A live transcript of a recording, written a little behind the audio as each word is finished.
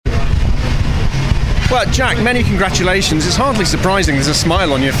Well, Jack, many congratulations. It's hardly surprising there's a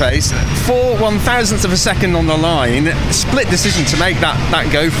smile on your face. 4 1,000ths of a second on the line, split decision to make that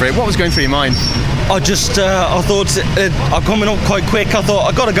go for it. What was going through your mind? I thought I'm coming up quite quick. I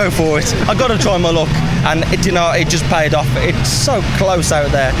thought I got to go for it. I got to try my luck, and it just paid off. It's so close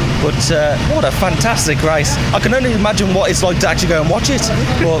out there, but what a fantastic race! I can only imagine what it's like to actually go and watch it.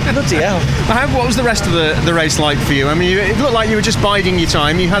 But bloody hell! What was the rest of the race like for you? I mean, it looked like you were just biding your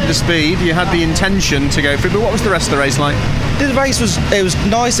time. You had the speed, you had the intention to go for it. But what was the rest of the race like? The race was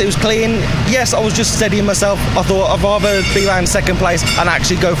nice. It was clean. Yes, I was just steadying myself. I thought I'd rather be around second place and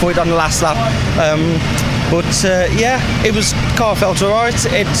actually go for it on the last lap. Car felt alright.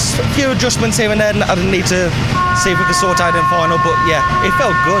 It's a few adjustments here and there. I didn't need to see if we could sort out in final, but yeah, it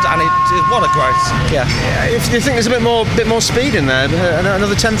felt good, and what a growth. Yeah. If you think there's a bit more speed in there,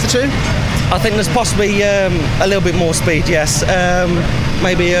 another tenth or two. I think there's possibly a little bit more speed. Yes.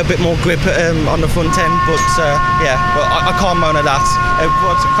 Maybe a bit more grip on the front end, but I can't moan at that. It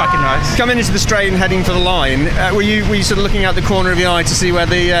was a cracking race. Coming into the straight and heading for the line, were you sort of looking out the corner of your eye to see where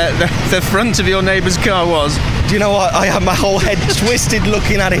the front of your neighbour's car was? Do you know what? I had my whole head twisted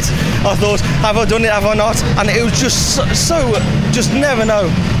looking at it. I thought, have I done it? Have I not? And it was just so just never know.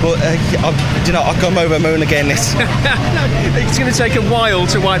 But I come over moon again. It's going to take a while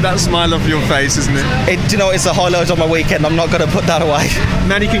to wipe that smile off your face, isn't it? It's the highlight of my weekend. I'm not going to put that away.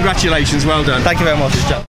 Many congratulations. Well done. Thank you very much, Jack.